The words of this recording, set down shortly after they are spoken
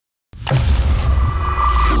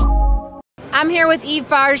I'm here with Yves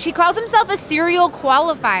Fargas. He calls himself a serial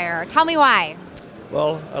qualifier. Tell me why.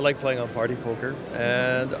 Well, I like playing on PartyPoker,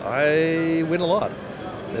 and I win a lot.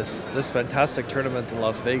 This fantastic tournament in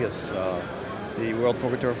Las Vegas, the World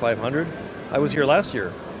Poker Tour 500, I was here last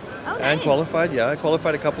year. Oh, nice. And qualified. Yeah, I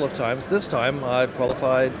qualified a couple of times. This time I've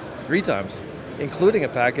qualified 3 times, including a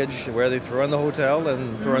package where they throw in the hotel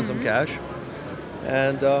and throw in some cash.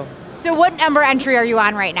 And so what number entry are you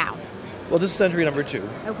on right now? well, this is entry number 2.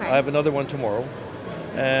 Okay. I have another one tomorrow,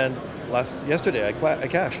 and yesterday I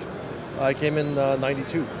cashed. I came in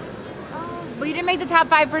 92. Oh, but you didn't make the top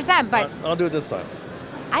 5%, but I'll do it this time.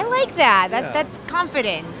 I like that. Yeah. That's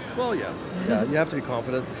confidence. Well, yeah, you have to be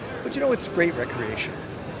confident. But you know, it's great recreation.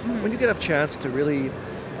 When you get a chance to really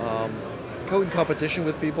go in competition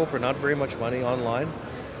with people for not very much money online,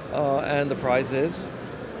 and the prize is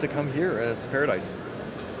to come here, and it's paradise.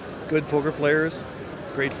 Good poker players,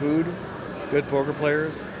 great food, good poker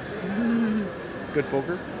players, good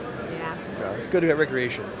poker. Yeah, it's good to get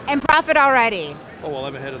recreation. And profit already. Oh, well,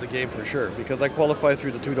 I'm ahead of the game for sure, because I qualify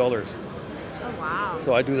through the $2. Oh, wow.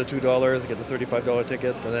 So I do the $2, get the $35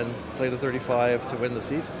 ticket, and then play the 35 to win the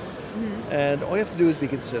seat. And all you have to do is be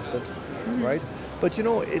consistent, right? But you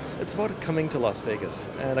know, it's about coming to Las Vegas,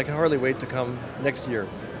 and I can hardly wait to come next year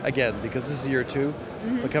again, because this is year 2.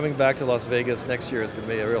 But coming back to Las Vegas next year is going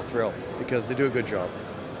to be a real thrill, because they do a good job.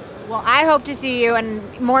 Well, I hope to see you,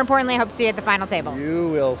 and more importantly, I hope to see you at the final table. You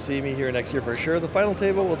will see me here next year for sure. The final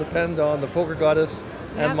table will depend on the poker goddess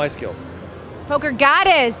and my skill. Poker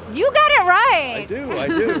goddess, you got it right. I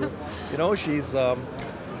do. You know, she's a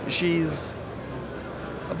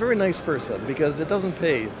very nice person, because it doesn't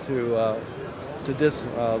pay to diss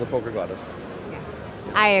the poker goddess.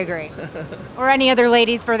 I agree. Or any other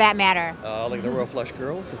ladies for that matter. Like the Royal Flush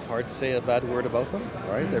girls, it's hard to say a bad word about them,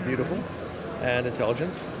 right? They're beautiful and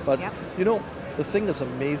intelligent. But you know, the thing that's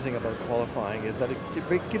amazing about qualifying is that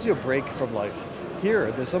it gives you a break from life.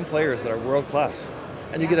 Here, there's some players that are world class,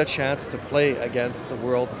 and you get a chance to play against the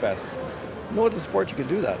world's best. No other sport you can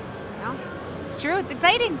do that. No, it's true. It's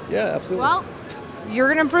exciting. Yeah, absolutely. Well,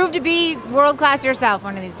 you're going to prove to be world class yourself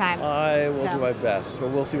one of these times. I will do my best, but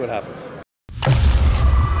we'll see what happens.